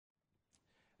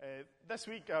This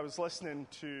week I was listening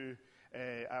to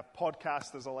a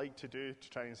podcast, as I like to do, to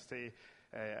try and stay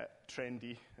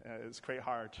trendy. It's quite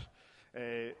hard.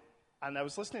 And I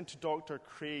was listening to Dr.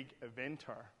 Craig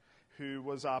Venter, who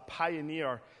was a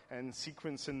pioneer in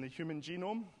sequencing the human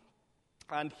genome.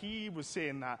 And he was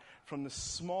saying that from the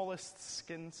smallest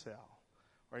skin cell,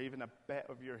 or even a bit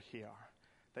of your hair,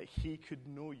 that he could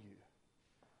know you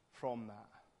from that.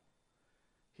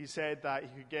 He said that he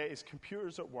could get his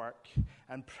computers at work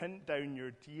and print down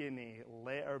your DNA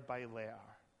letter by letter,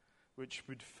 which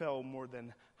would fill more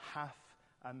than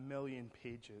 500,000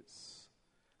 pages.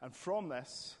 And from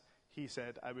this, he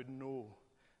said, I would know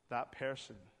that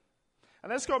person.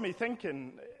 And this got me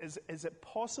thinking, is it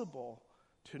possible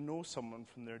to know someone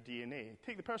from their DNA?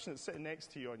 Take the person that's sitting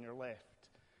next to you on your left.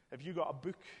 If you got a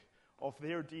book of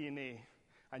their DNA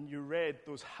and you read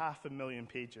those 500,000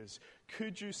 pages,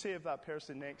 could you say of that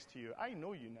person next to you, I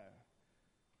know you now.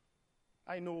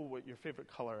 I know what your favorite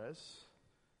color is.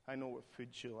 I know what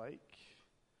foods you like.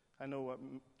 I know what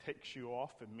ticks you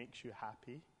off and makes you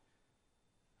happy.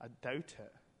 I doubt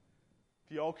it.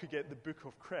 If you all could get the book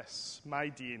of Chris, my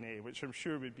DNA, which I'm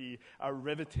sure would be a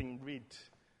riveting read,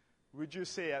 would you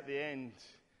say at the end,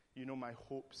 you know my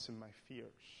hopes and my fears?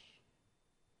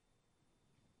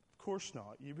 Of course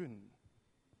not. You wouldn't.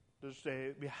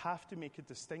 We have to make a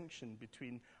distinction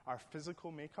between our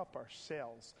physical makeup, our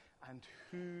cells, and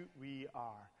who we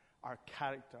are, our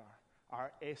character,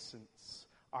 our essence,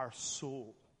 our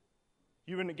soul.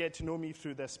 You wouldn't get to know me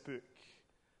through this book.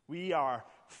 We are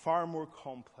far more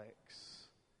complex.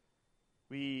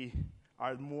 We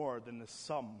are more than the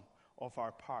sum of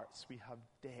our parts. We have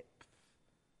depth.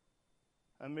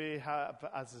 And we have,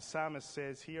 as the psalmist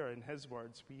says here in his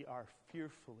words, we are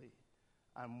fearfully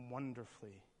and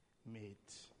wonderfully made.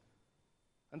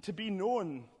 And to be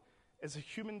known is a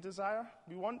human desire.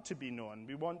 We want to be known.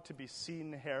 We want to be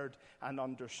seen, heard, and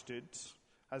understood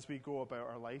as we go about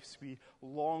our lives. We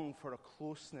long for a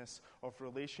closeness of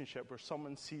relationship where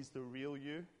someone sees the real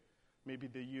you, maybe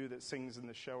the you that sings in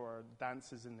the shower,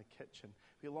 dances in the kitchen.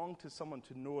 We long to someone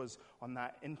to know us on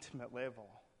that intimate level.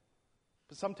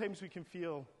 But sometimes we can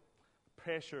feel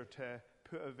pressure to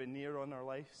put a veneer on our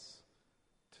lives,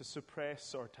 to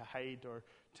suppress or to hide or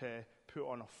to put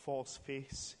on a false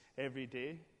face every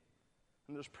day.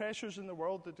 And there's pressures in the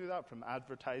world that do that, from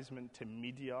advertisement to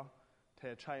media,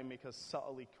 to try and make us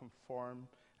subtly conform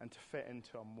and to fit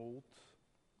into a mold.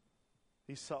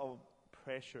 These subtle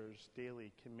pressures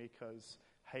daily can make us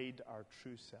hide our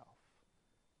true self.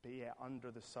 But yet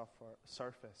under the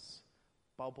surface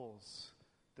bubbles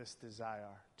this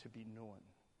desire to be known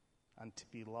and to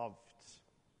be loved.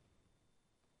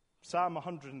 Psalm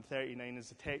 139 is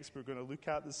the text we're going to look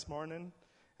at this morning.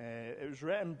 It was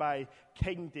written by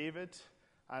King David,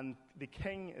 and the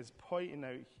king is pointing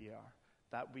out here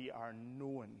that we are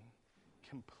known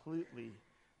completely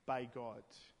by God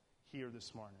here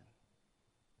this morning.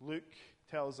 Luke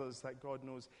tells us that God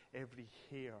knows every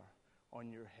hair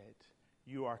on your head.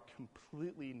 You are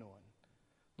completely known.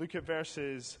 Look at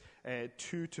verses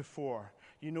 2 to 4.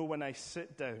 You know when I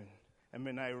sit down and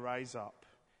when I rise up.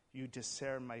 You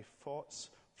discern my thoughts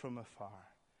from afar.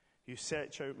 You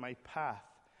search out my path,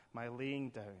 my laying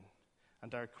down,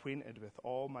 and are acquainted with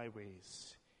all my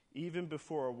ways. Even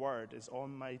before a word is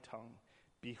on my tongue,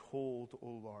 behold,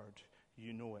 O Lord,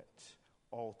 you know it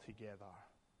altogether.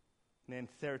 And then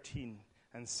 13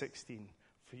 and 16,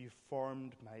 for you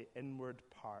formed my inward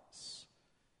parts.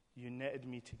 You knitted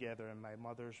me together in my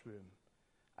mother's womb.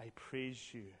 I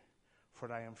praise you, for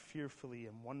I am fearfully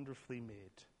and wonderfully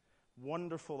made.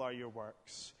 Wonderful are your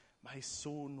works. My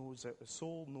soul knows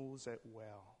it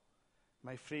well.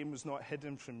 My frame was not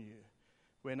hidden from you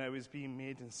when I was being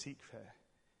made in secret,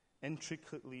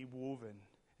 intricately woven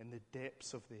in the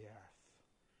depths of the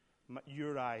earth.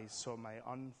 Your eyes saw my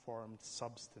unformed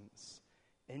substance.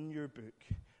 In your book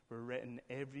were written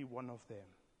every one of them,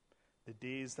 the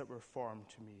days that were formed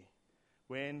to me,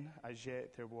 when as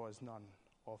yet there was none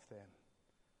of them.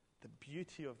 The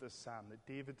beauty of this psalm that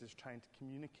David is trying to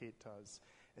communicate to us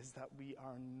is that we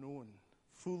are known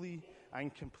fully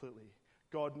and completely.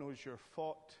 God knows your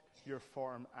thought, your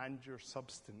form, and your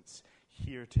substance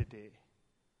here today.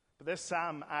 But this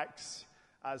psalm acts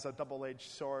as a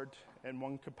double-edged sword in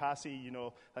one capacity.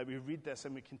 That we read this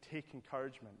and we can take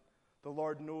encouragement. The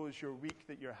Lord knows your week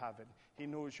that you're having. He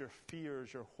knows your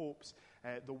fears, your hopes,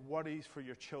 the worries for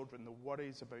your children, the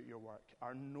worries about your work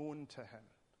are known to him.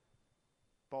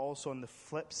 But also on the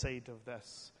flip side of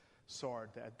this sword,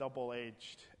 that a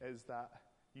double-edged, is that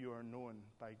you are known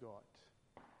by God.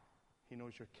 He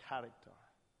knows your character.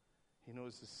 He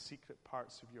knows the secret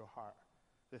parts of your heart,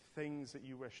 the things that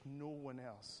you wish no one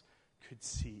else could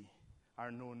see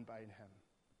are known by him.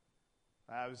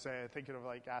 I was thinking of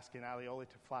asking Ali Ollie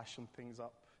to flash some things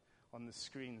up on the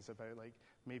screens about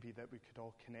maybe that we could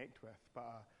all connect with,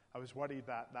 but I was worried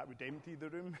that would empty the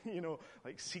room,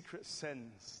 secret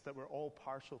sins that we're all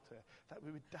partial to, that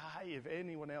we would die if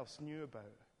anyone else knew about.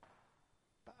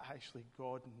 But actually,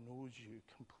 God knows you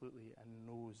completely and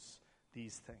knows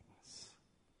these things.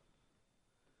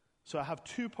 So I have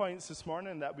 2 points this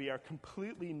morning: that we are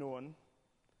completely known,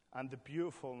 and the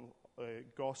beautiful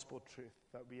gospel truth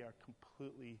that we are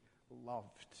completely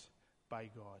loved by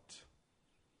God.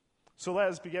 So let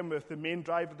us begin with the main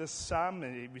drive of this psalm.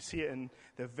 We see it in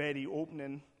the very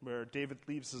opening, where David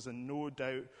leaves us in no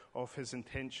doubt of his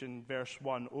intention. Verse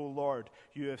 1, "O Lord,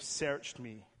 you have searched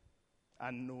me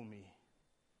and know me."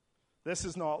 This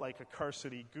is not like a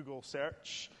cursory Google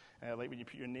search, like when you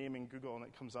put your name in Google and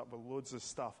it comes up with loads of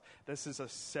stuff. This is a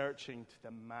searching to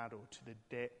the marrow, to the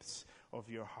depths of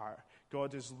your heart.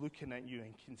 God is looking at you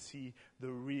and can see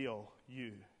the real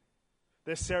you.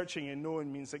 This searching and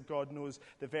knowing means that God knows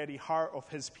the very heart of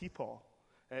his people.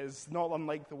 It is not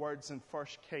unlike the words in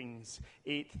 1 Kings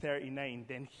 8:39.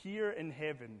 "Then hear in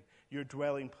heaven your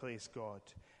dwelling place, God,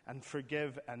 and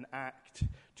forgive and act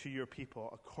to your people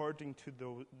according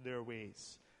to their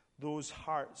ways. Those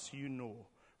hearts you know,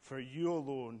 for you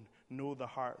alone know the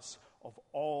hearts of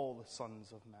all the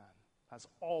sons of man." That's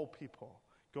all people.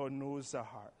 God knows their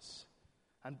hearts.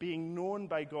 And being known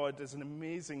by God is an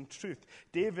amazing truth.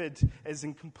 David is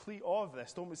in complete awe of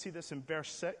this. Don't we see this in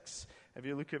verse 6? If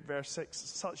you look at verse 6,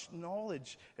 "Such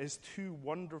knowledge is too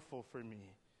wonderful for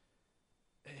me.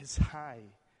 It is high.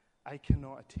 I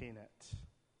cannot attain it."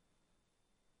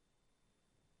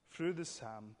 Through the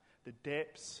psalm, the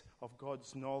depths of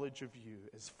God's knowledge of you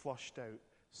is flushed out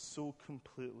so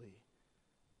completely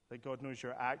that God knows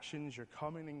your actions, your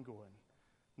coming and going,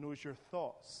 knows your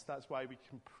thoughts. That's why we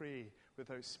can pray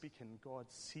without speaking.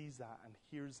 God sees that and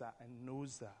hears that and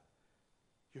knows that.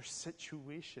 Your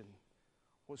situation,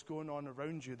 what's going on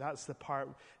around you, that's the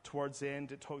part towards the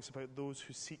end. It talks about those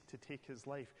who seek to take his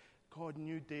life. God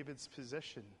knew David's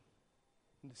position.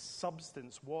 And the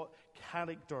substance, what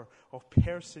character of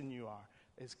person you are,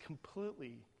 is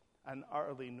completely and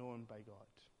utterly known by God.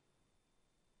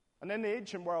 And in the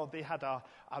ancient world, they had a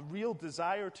real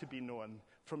desire to be known.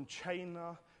 From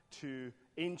China to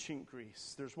ancient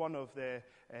Greece, there's one of the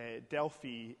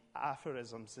Delphi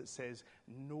aphorisms that says,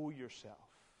 "Know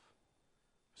yourself."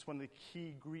 It's one of the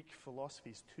key Greek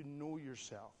philosophies. To know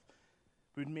yourself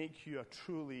would make you a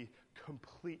truly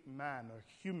complete man or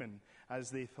human, as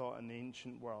they thought in the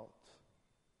ancient world.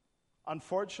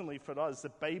 Unfortunately for us, the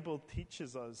Bible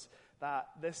teaches us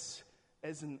that this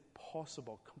isn't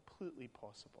possible, completely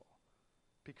possible,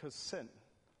 because sin.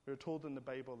 We're told in the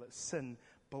Bible that sin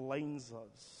blinds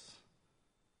us,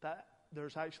 that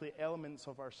there's actually elements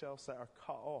of ourselves that are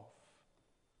cut off.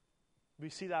 We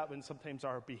see that when sometimes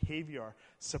our behavior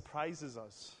surprises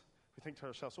us. We think to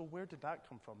ourselves, "Oh, where did that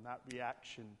come from?" That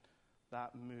reaction,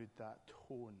 that mood, that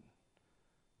tone.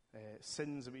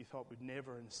 Sins that we thought would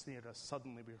never ensnare us,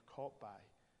 suddenly we're caught by.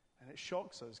 And it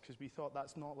shocks us because we thought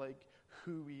that's not like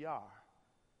who we are.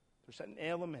 There's an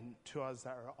element to us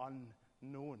that are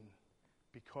unknown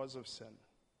because of sin.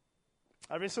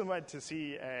 I recently went to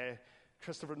see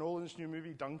Christopher Nolan's new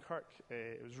movie, Dunkirk.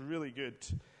 It was really good.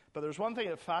 But there's one thing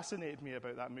that fascinated me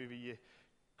about that movie.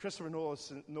 Christopher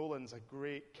Nolan's a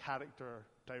great character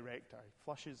director. He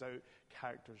flushes out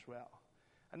characters well.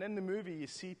 And in the movie, you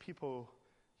see people,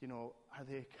 are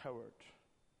they a coward?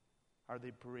 Are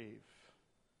they brave?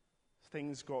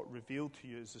 Things got revealed to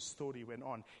you as the story went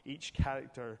on. Each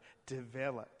character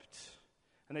developed.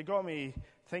 And it got me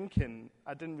thinking.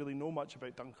 I didn't really know much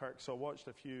about Dunkirk, so I watched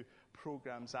a few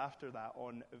programs after that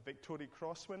on Victoria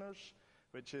Cross winners,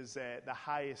 which is the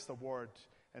highest award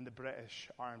in the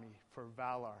British Army for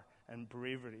valor and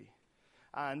bravery.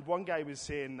 And one guy was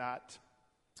saying that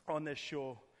on this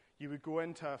show, you would go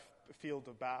into a field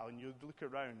of battle and you'd look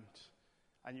around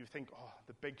and you think, "Oh,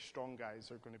 the big, strong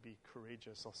guys are going to be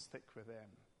courageous. I'll stick with them."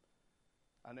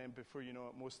 And then before you know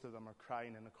it, most of them are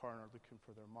crying in a corner looking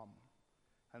for their mum.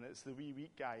 And it's the wee,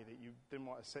 weak guy that you didn't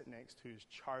want to sit next to who's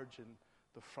charging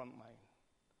the front line.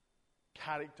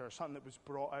 Character, something that was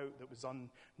brought out that was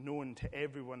unknown to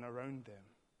everyone around them.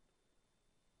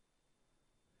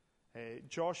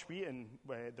 Josh Wheaton,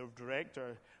 the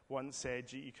director, once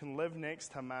said, "You can live next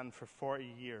to a man for 40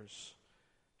 years,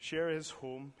 share his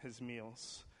home, his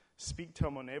meals, speak to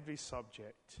him on every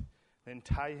subject, then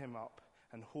tie him up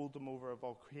and hold him over a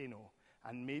volcano,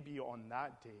 and maybe on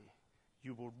that day,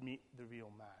 you will meet the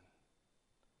real man."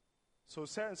 So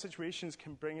certain situations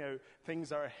can bring out things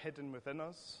that are hidden within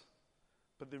us,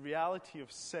 But the reality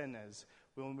of sin is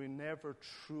we'll never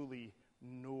truly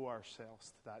know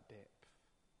ourselves to that depth.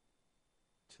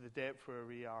 To the depth where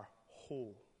we are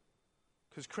whole.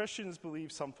 Because Christians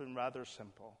believe something rather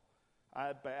simple,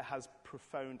 but it has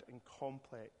profound and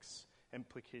complex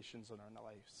implications on our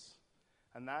lives.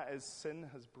 And that is sin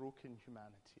has broken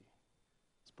humanity.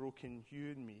 It's broken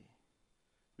you and me.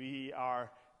 We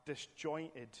are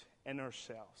disjointed in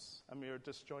ourselves, and we are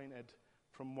disjointed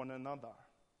from one another.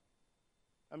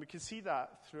 And we can see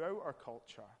that throughout our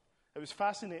culture. It was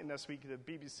fascinating this week. The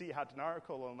BBC had an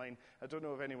article online, I don't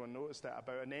know if anyone noticed it,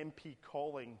 about an MP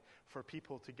calling for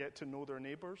people to get to know their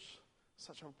neighbours.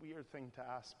 Such a weird thing to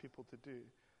ask people to do.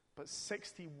 But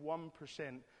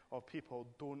 61% of people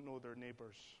don't know their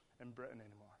neighbours in Britain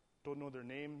anymore. Don't know their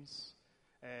names.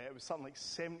 It was something like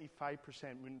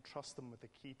 75% wouldn't trust them with the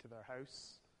key to their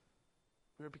house.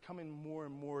 We're becoming more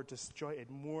and more disjointed,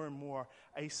 more and more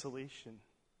isolation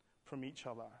from each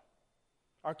other.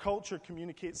 Our culture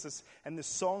communicates this in the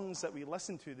songs that we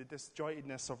listen to, the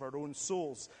disjointedness of our own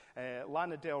souls.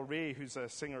 Lana Del Rey, who's a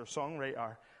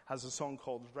singer-songwriter, has a song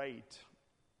called Ride,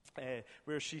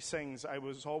 where she sings, "I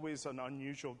was always an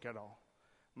unusual girl.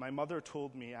 My mother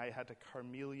told me I had a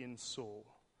carmelian soul.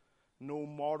 No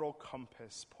moral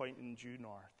compass pointing due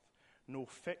north. No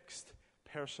fixed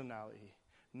personality.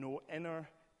 No inner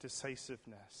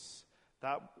decisiveness.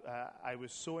 That I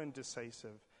was so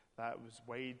indecisive that it was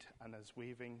wide and as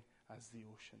waving as the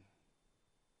ocean."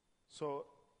 So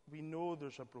we know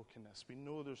there's a brokenness. We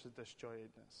know there's a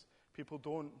disjointedness. People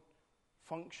don't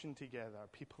function together.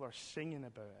 People are singing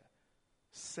about it.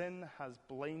 Sin has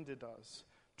blinded us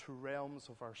to realms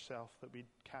of ourself that we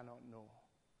cannot know.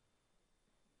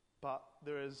 But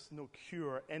there is no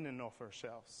cure in and of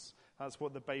ourselves. That's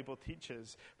what the Bible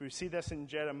teaches. We see this in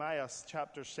Jeremiah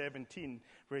chapter 17,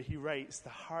 where he writes, "The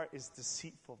heart is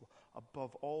deceitful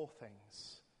above all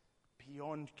things,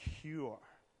 beyond cure.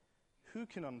 Who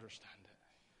can understand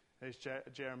it?" Is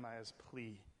Jeremiah's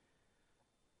plea.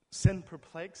 Sin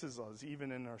perplexes us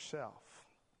even in ourselves.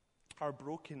 Our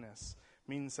brokenness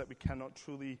means that we cannot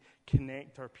truly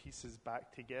connect our pieces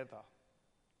back together.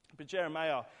 But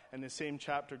Jeremiah, in the same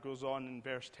chapter, goes on in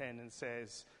verse 10 and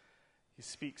says, he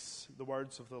speaks the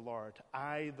words of the Lord,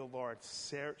 "I, the Lord,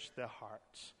 search the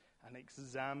heart and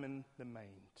examine the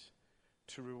mind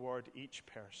to reward each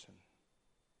person."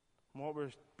 And what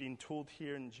we're being told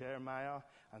here in Jeremiah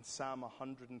and Psalm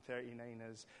 139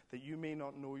 is that you may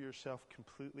not know yourself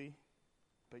completely,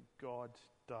 but God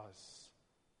does.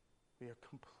 We are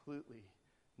completely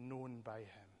known by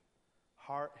him,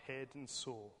 heart, head, and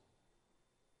soul.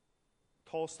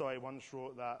 Tolstoy once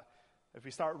wrote that if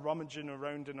we start rummaging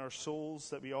around in our souls,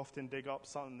 that we often dig up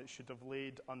something that should have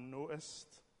laid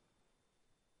unnoticed.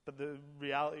 But the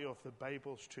reality of the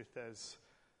Bible's truth is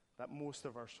that most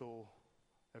of our soul,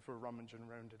 if we're rummaging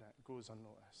around in it, goes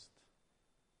unnoticed.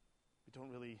 We don't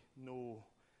really know,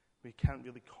 we can't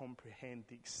really comprehend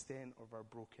the extent of our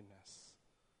brokenness.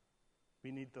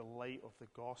 We need the light of the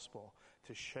gospel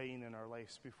to shine in our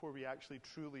lives before we actually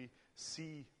truly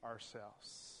see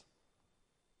ourselves.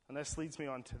 And this leads me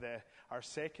on to our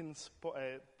second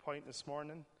point this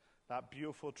morning, that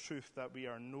beautiful truth that we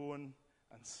are known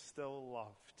and still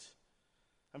loved.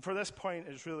 And for this point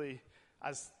is really,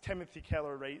 as Timothy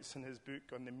Keller writes in his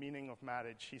book on the meaning of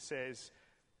marriage, he says,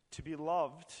 to be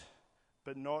loved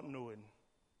but not known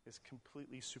is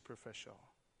completely superficial.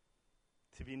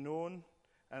 To be known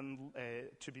and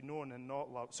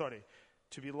not loved,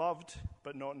 to be loved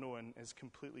but not known is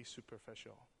completely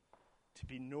superficial. To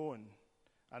be known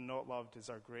and not loved is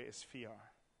our greatest fear.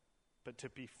 But to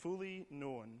be fully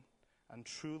known and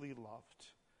truly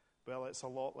loved, well, it's a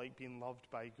lot like being loved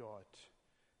by God.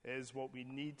 It is what we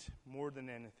need more than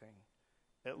anything.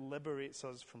 It liberates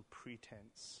us from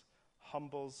pretense,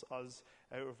 humbles us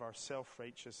out of our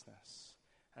self-righteousness,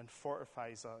 and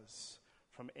fortifies us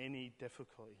from any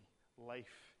difficulty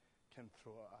life can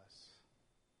throw at us.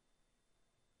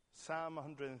 Psalm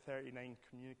 139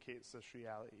 communicates this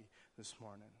reality this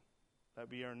morning, that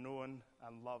we are known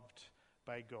and loved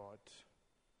by God.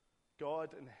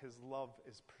 God in his love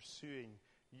is pursuing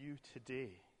you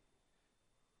today.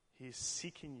 He is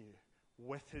seeking you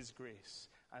with his grace,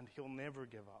 and he'll never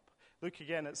give up. Look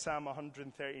again at Psalm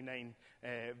 139,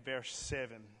 verse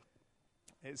 7.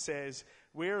 It says,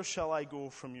 "Where shall I go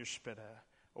from your spirit?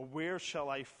 Or where shall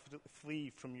I flee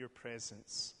from your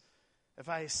presence? If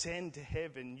I ascend to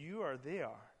heaven, you are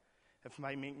there. If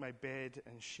I make my bed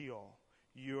in Sheol,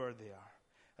 you are there.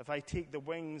 If I take the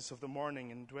wings of the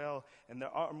morning and dwell in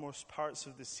the uttermost parts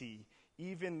of the sea,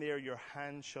 even there your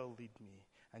hand shall lead me,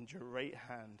 and your right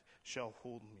hand shall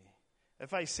hold me.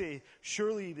 If I say,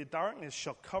 surely the darkness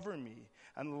shall cover me,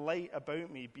 and the light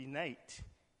about me be night,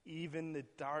 even the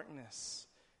darkness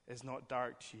is not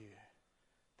dark to you.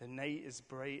 The night is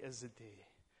bright as the day,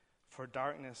 for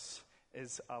darkness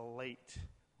is a light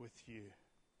with you.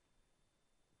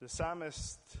 The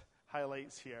psalmist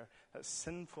highlights here that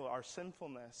our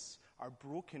sinfulness, our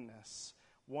brokenness,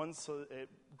 it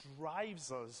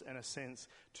drives us, in a sense,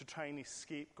 to try and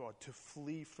escape God, to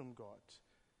flee from God.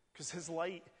 Because his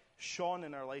light shone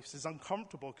in our lives is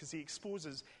uncomfortable because he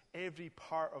exposes every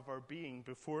part of our being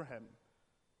before him.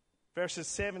 Verses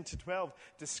 7 to 12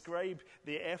 describe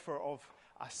the effort of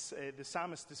the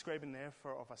psalmist describing the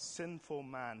effort of a sinful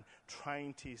man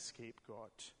trying to escape God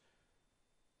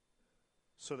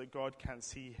so that God can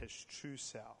see his true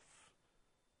self.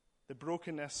 The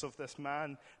brokenness of this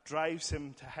man drives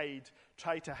him to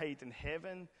try to hide in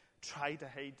heaven, try to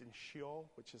hide in Sheol,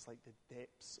 which is like the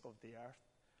depths of the earth,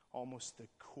 almost the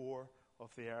core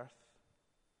of the earth.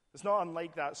 It's not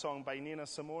unlike that song by Nina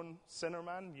Simone, Sinner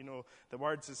Man. You know, the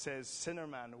words it says, Sinner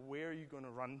Man, where are you going to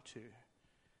run to?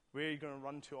 Where are you going to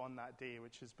run to on that day,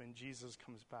 which is when Jesus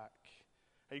comes back?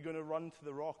 Are you going to run to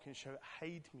the rock and shout,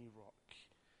 hide me, rock?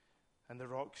 And the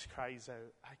rock cries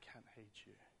out, I can't hide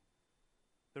you.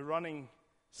 The running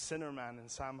sinner man in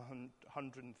Psalm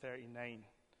 139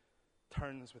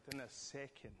 turns within a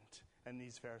second in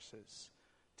these verses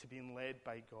to being led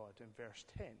by God in verse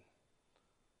 10.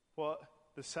 What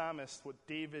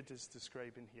David is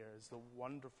describing here is the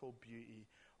wonderful beauty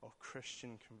of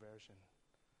Christian conversion.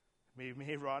 We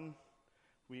may run,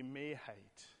 we may hide,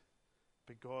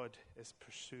 but God is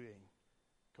pursuing.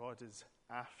 God is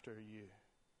after you.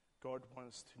 God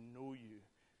wants to know you,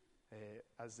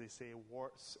 as they say,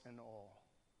 warts and all.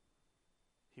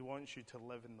 He wants you to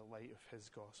live in the light of his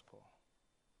gospel.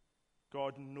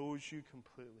 God knows you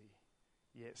completely,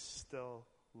 yet still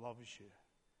loves you.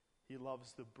 He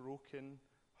loves the broken,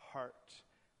 hurt,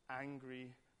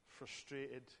 angry,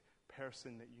 frustrated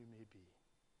person that you may be.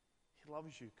 He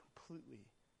loves you completely,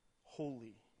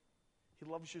 wholly. He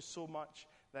loves you so much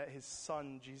that his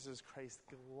son, Jesus Christ,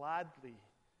 gladly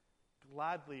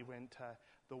went to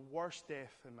the worst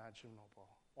death imaginable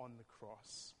on the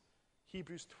cross.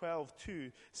 Hebrews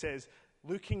 12:2 says,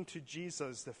 looking to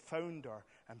Jesus, the founder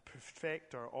and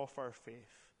perfecter of our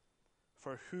faith,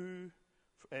 for who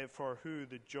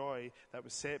the joy that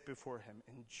was set before him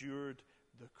endured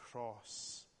the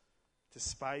cross,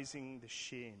 despising the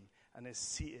shame, and is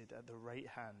seated at the right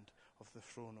hand of the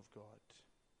throne of God.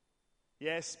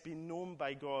 Yes, being known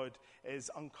by God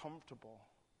is uncomfortable.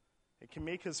 It can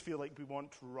make us feel like we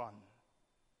want to run.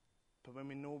 But when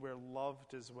we know we're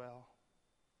loved as well,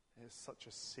 it is such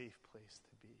a safe place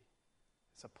to be.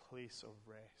 It's a place of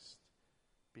rest,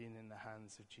 being in the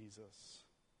hands of Jesus.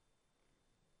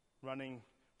 Running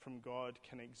from God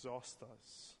can exhaust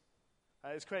us.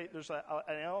 There's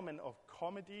an element of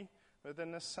comedy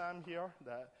within this psalm here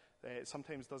that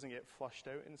sometimes doesn't get flushed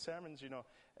out in sermons. You know,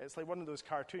 it's like one of those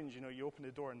cartoons. You know, you open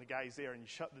the door and the guy's there, and you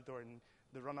shut the door and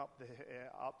they run up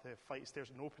the flight of stairs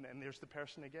and open it, and there's the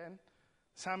person again.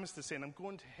 The psalmist is saying, I'm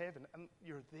going to heaven, and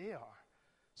you're there.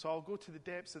 So I'll go to the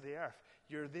depths of the earth.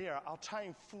 You're there. I'll try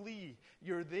and flee.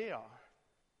 You're there.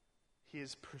 He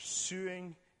is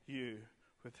pursuing you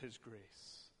with his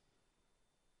grace.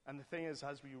 And the thing is,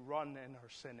 as we run in our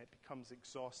sin, it becomes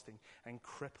exhausting and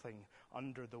crippling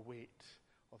under the weight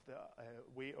of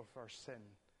our sin,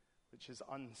 which is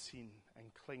unseen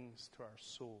and clings to our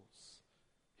souls.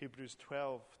 Hebrews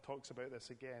 12 talks about this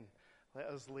again. Let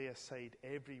us lay aside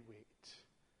every weight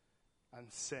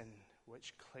and sin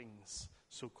which clings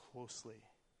so closely.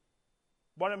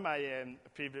 One of my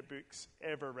favorite books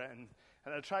ever written,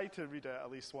 and I try to read it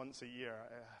at least once a year.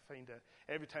 I find it,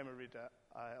 every time I read it,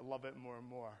 I love it more and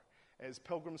more, is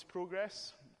Pilgrim's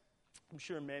Progress. I'm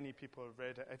sure many people have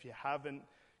read it. If you haven't,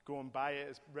 go and buy it.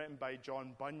 It's written by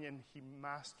John Bunyan. He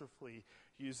masterfully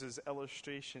uses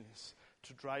illustrations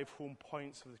to drive home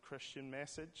points of the Christian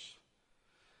message.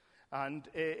 And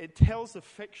it tells the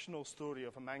fictional story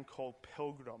of a man called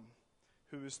Pilgrim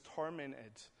who was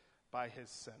tormented by his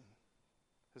sin.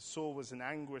 His soul was in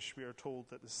anguish, we are told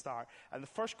at the start. And the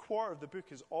first quarter of the book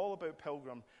is all about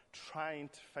Pilgrim trying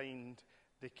to find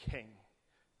the king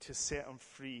to set him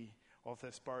free of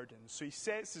this burden. So he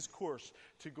sets his course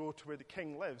to go to where the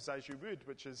king lives, as you would,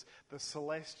 which is the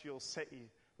celestial city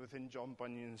within John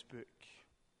Bunyan's book.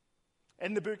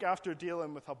 In the book, after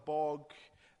dealing with a bog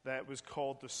that was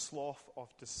called the Slough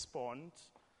of Despond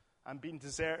and being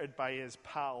deserted by his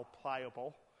pal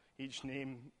Pliable, each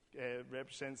name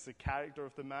represents the character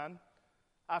of the man,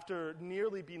 after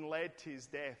nearly being led to his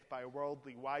death by a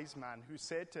worldly wise man who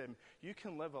said to him, you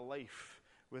can live a life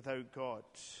without God.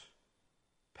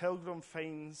 Pilgrim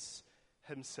finds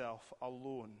himself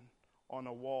alone on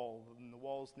a wall, and the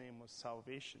wall's name was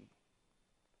salvation.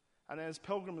 And as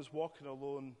Pilgrim is walking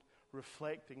alone,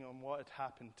 reflecting on what had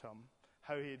happened to him,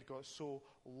 how he had got so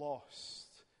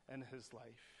lost in his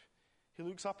life, he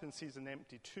looks up and sees an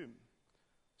empty tomb.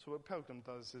 So what Pilgrim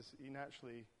does is he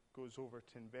naturally goes over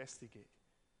to investigate.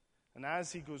 And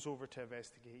as he goes over to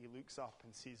investigate, he looks up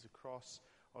and sees the cross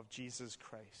of Jesus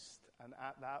Christ. And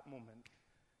at that moment,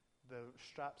 the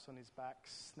straps on his back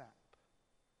snap,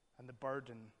 and the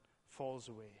burden falls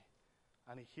away.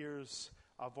 And he hears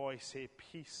a voice say,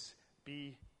 "Peace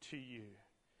be to you."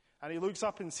 And he looks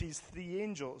up and sees 3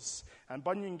 angels. And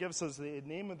Bunyan gives us the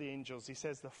name of the angels. He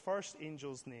says the first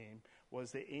angel's name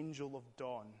was the angel of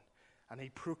dawn. And he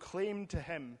proclaimed to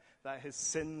him that his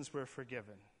sins were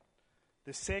forgiven.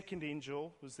 The second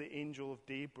angel was the angel of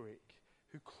daybreak,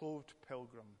 who clothed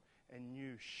Pilgrim in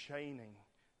new shining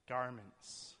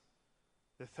garments.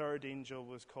 The third angel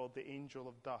was called the angel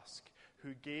of dusk,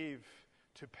 who gave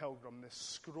to Pilgrim this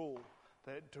scroll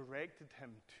that directed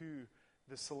him to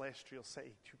the celestial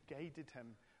city, who guided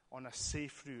him on a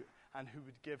safe route, and who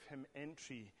would give him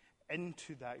entry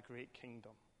into that great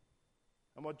kingdom.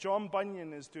 And what John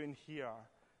Bunyan is doing here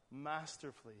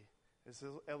masterfully is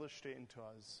illustrating to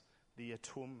us the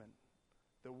atonement,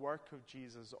 the work of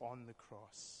Jesus on the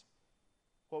cross.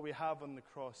 What we have on the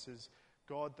cross is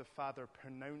God the Father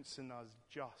pronouncing us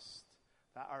just,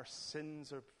 that our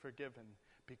sins are forgiven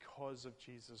because of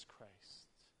Jesus Christ.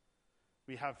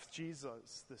 We have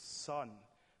Jesus, the Son,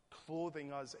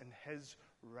 clothing us in his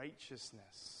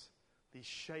righteousness, these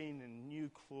shining new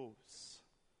clothes.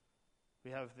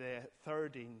 We have the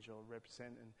third angel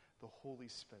representing the Holy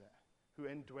Spirit, who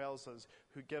indwells us,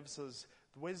 who gives us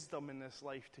wisdom in this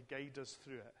life to guide us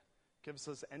through it, gives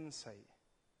us insight,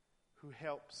 who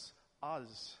helps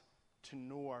us to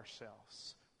know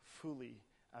ourselves fully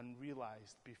and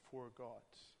realized before God,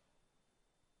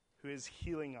 who is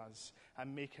healing us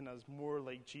and making us more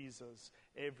like Jesus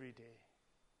every day.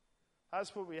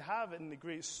 That's what we have in the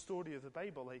great story of the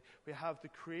Bible. Like, we have the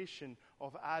creation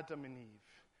of Adam and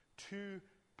Eve, 2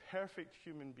 perfect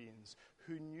human beings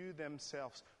who knew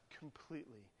themselves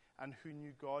completely and who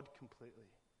knew God completely.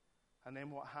 And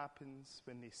then what happens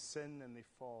when they sin and they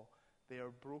fall? They are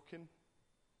broken.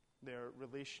 Their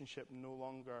relationship no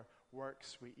longer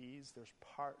works with ease. There's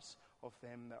parts of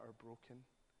them that are broken,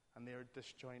 and they are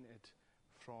disjointed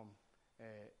from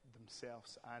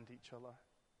themselves and each other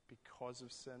because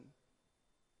of sin.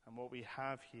 And what we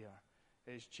have here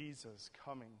is Jesus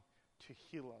coming to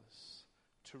heal us,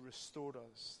 to restore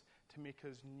us, to make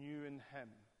us new in him,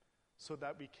 so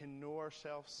that we can know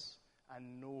ourselves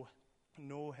and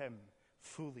know him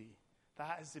fully.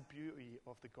 That is the beauty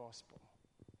of the gospel.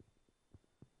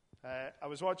 I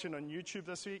was watching on YouTube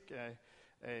this week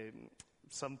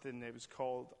something that was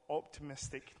called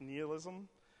optimistic nihilism,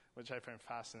 which I found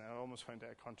fascinating. I almost found it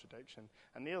a contradiction.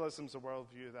 And nihilism is a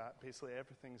worldview that basically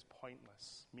everything's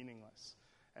pointless, meaningless.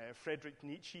 Friedrich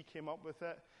Nietzsche came up with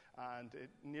it, and it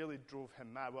nearly drove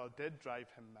him mad. Well, it did drive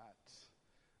him mad.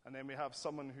 And then we have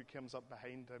someone who comes up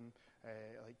behind him,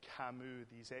 like Camus,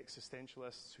 these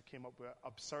existentialists who came up with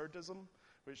absurdism,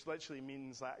 which literally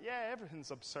means that, yeah,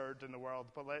 everything's absurd in the world,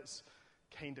 but let's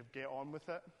kind of get on with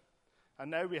it.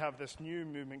 And now we have this new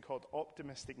movement called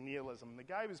optimistic nihilism. The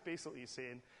guy was basically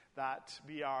saying that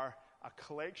we are a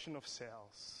collection of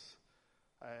cells,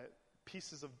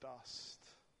 pieces of dust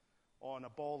on a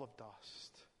ball of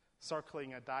dust,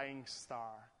 circling a dying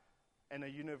star in a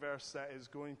universe that is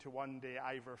going to one day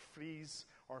either freeze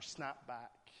or snap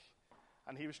back.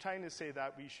 And he was trying to say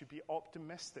that we should be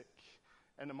optimistic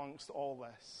in amongst all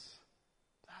this.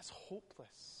 That's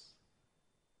hopeless.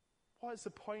 What is the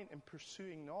point in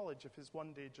pursuing knowledge if it's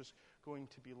one day just going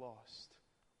to be lost?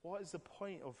 What is the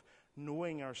point of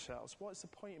knowing ourselves? What is the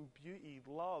point in beauty,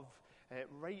 love,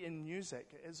 writing music?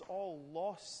 It is all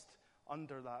lost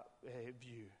under that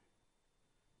view.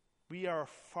 We are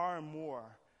far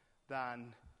more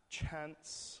than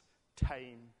chance,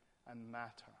 time, and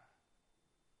matter.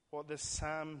 What this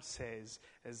psalm says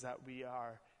is that we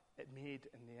are made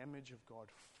in the image of God,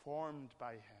 formed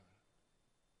by him.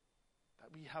 That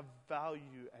we have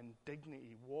value and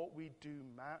dignity. What we do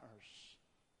matters.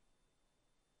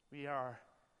 We are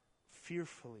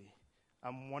fearfully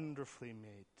and wonderfully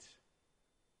made.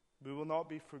 We will not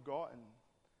be forgotten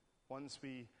once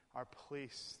we are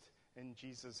placed in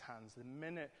Jesus' hands, the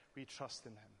minute we trust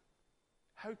in him.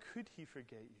 How could he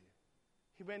forget you?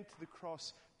 He went to the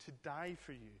cross to die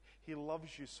for you. He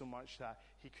loves you so much that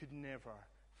he could never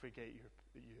forget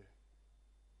you.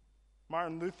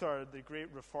 Martin Luther, the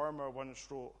great reformer, once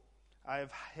wrote, "I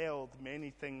have held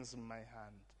many things in my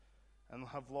hand, and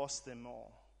have lost them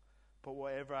all. But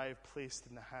whatever I have placed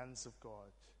in the hands of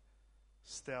God,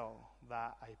 still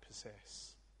that I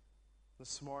possess.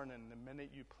 This morning, the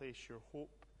minute you place your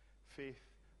hope, faith,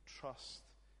 trust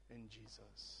in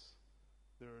Jesus,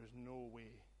 there is no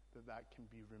way that can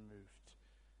be removed.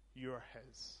 You're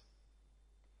his.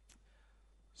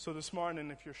 So this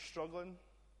morning, if you're struggling,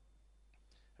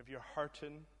 if you're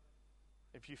hurting,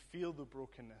 if you feel the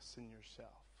brokenness in yourself,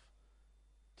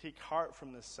 take heart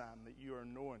from this psalm that you are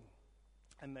known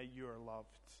and that you are loved.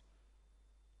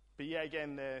 But yet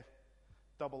again, the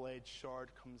double-edged sword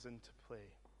comes into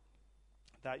play,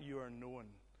 that you are known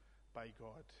by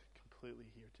God completely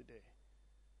here today.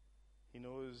 He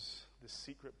knows the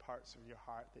secret parts of your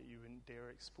heart that you wouldn't dare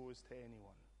expose to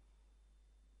anyone.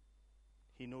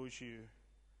 He knows you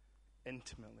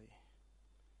intimately.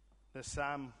 The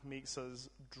psalm makes us,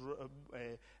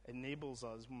 enables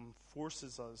us,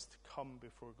 forces us to come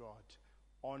before God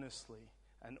honestly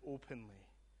and openly,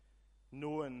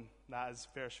 knowing that, as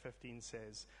verse 15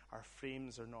 says, our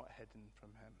frames are not hidden from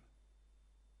him,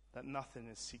 that nothing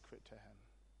is secret to him,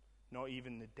 not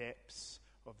even the depths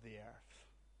of the earth.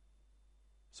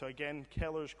 So again,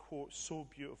 Keller's quote, so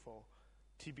beautiful.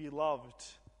 To be loved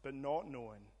but not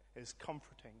known is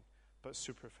comforting but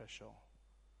superficial.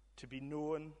 To be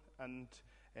known and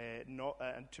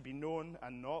to be known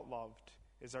and not loved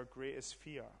is our greatest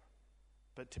fear.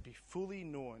 But to be fully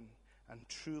known and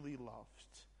truly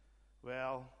loved,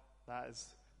 well, that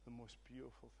is the most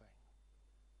beautiful thing.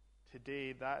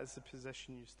 Today, that is the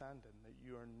position you stand in, that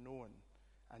you are known,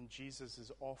 and Jesus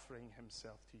is offering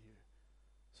himself to you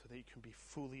so that you can be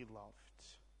fully loved.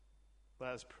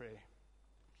 Let us pray.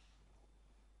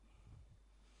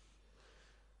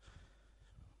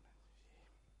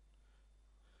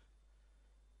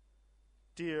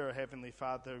 Dear Heavenly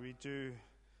Father, we do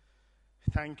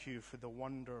thank you for the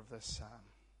wonder of this psalm,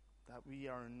 that we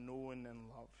are known and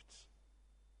loved.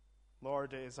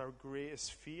 Lord, it is our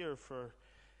greatest fear for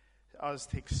us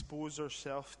to expose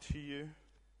ourselves to you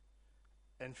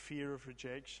in fear of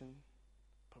rejection.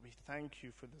 But we thank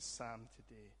you for this psalm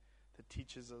today that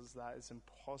teaches us that is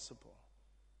impossible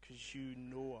because you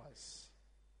know us.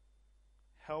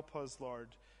 Help us, Lord,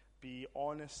 be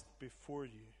honest before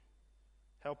you.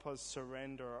 Help us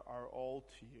surrender our all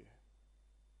to you.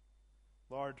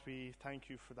 Lord, we thank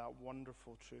you for that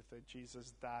wonderful truth that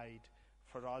Jesus died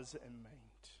for us in mind.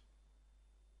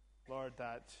 Lord,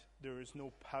 that there is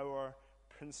no power,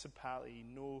 principality,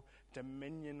 no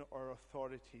dominion or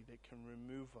authority that can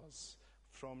remove us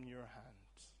from your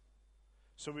hand.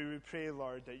 So we would pray,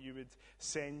 Lord, that you would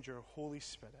send your Holy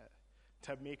Spirit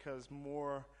to make us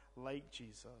more like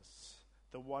Jesus,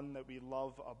 the one that we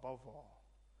love above all.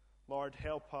 Lord,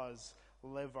 help us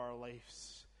live our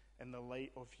lives in the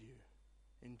light of you.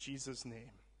 In Jesus'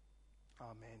 name,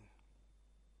 amen.